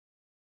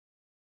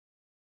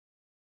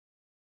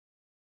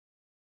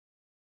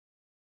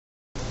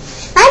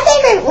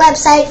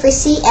website for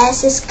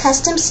CS is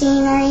Custom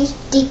Scenery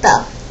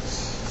Depot.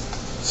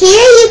 Here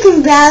you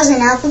can browse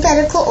in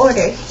alphabetical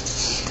order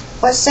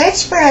or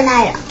search for an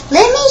item.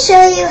 Let me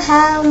show you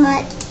how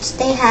much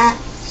they have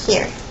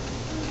here.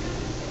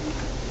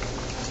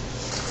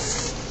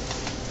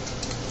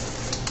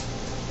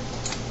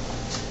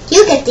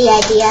 You get the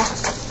idea.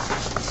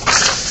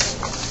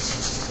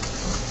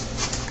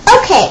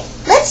 Okay,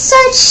 let's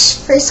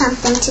search for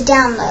something to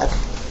download.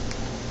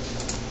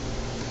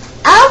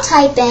 I'll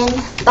type in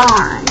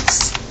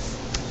Barnes.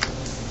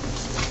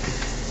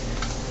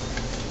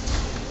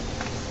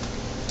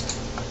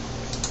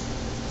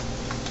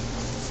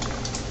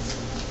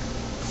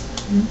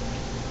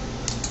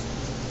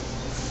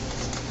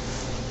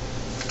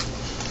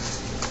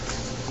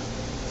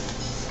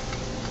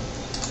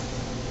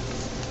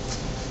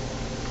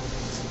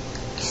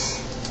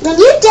 When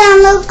you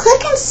download,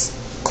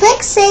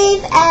 click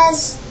Save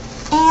As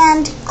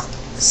and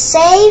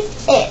save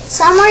it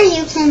somewhere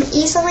you can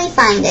easily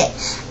find it.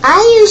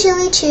 I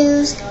usually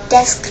choose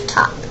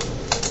desktop.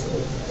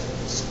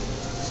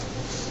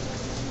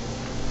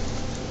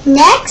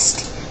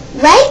 Next,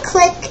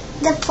 right-click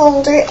the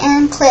folder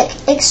and click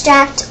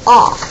Extract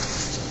All.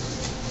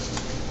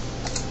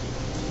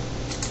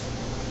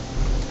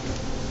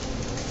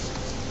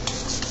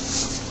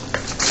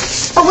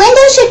 A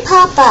window should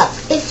pop up.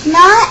 If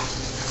not,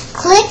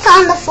 click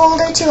on the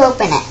folder to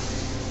open it.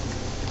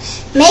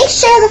 Make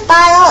sure the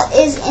file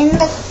is in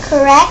the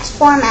correct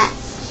format.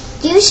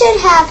 You should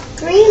have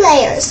 3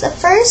 layers. The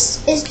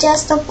first is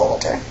just a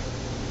folder.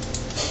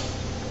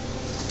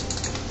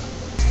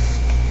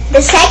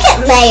 The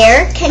second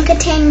layer can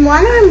contain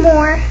one or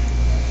more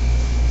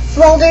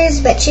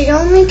folders but should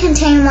only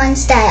contain one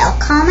style,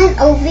 common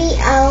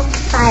OVL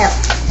file,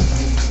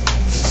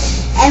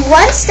 and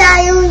one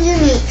style,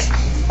 unique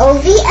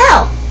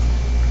OVL.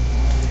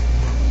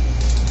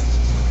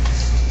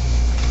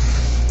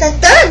 The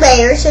third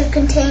layer should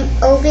contain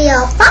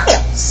OVL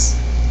files.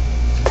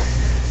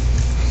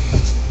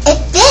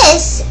 If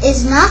this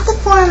is not the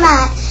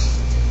format,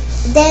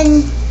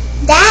 then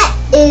that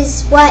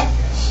is what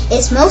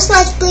is most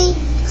likely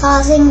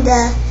causing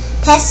the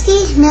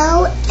pesky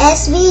no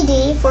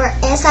SVD for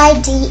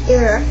SID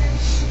error.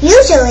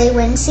 Usually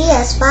when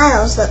CS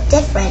files look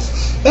different,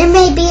 there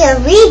may be a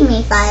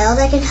README file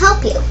that can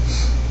help you.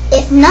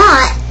 If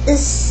not, the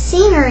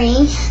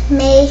scenery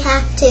may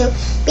have to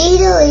be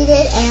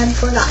deleted and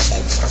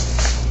forgotten.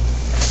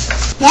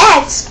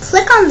 Next,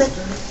 click on the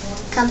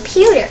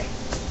computer.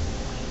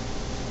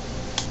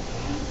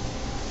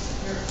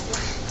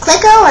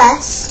 Click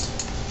OS.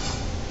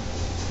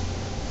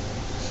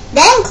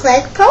 Then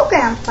click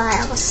Program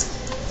Files.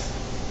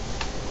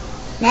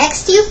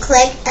 Next you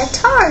click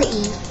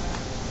Atari.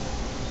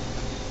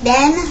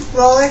 Then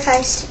Roller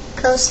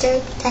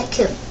Coaster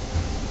Tycoon.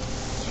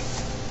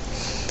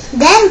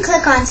 Then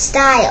click on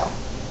Style.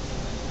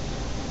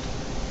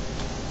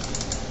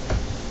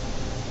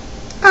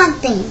 On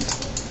Themed.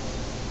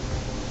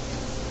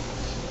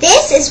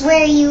 This is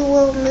where you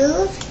will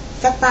move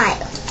the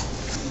file.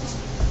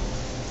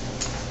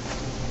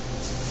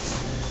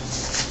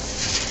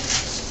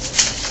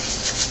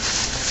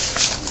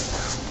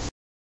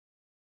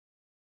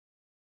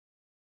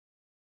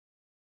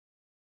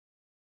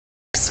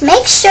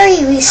 Make sure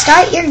you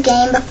restart your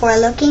game before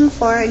looking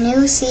for a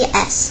new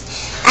CS,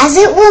 as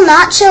it will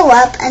not show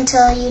up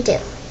until you do.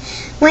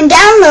 When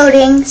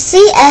downloading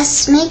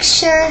CS, make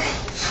sure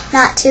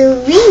not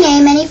to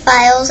rename any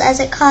files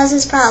as it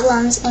causes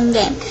problems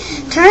in-game.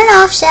 Turn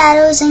off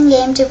shadows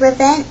in-game to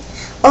prevent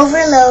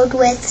overload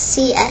with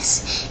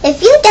CS.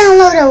 If you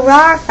download a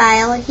RAR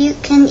file, you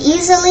can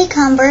easily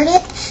convert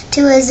it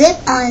to a zip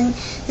on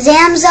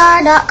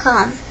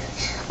Zamzar.com.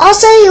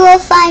 Also, you will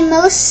find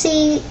most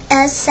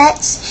CS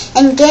sets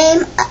in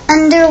game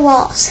under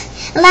walls.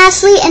 And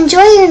lastly,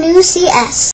 enjoy your new CS.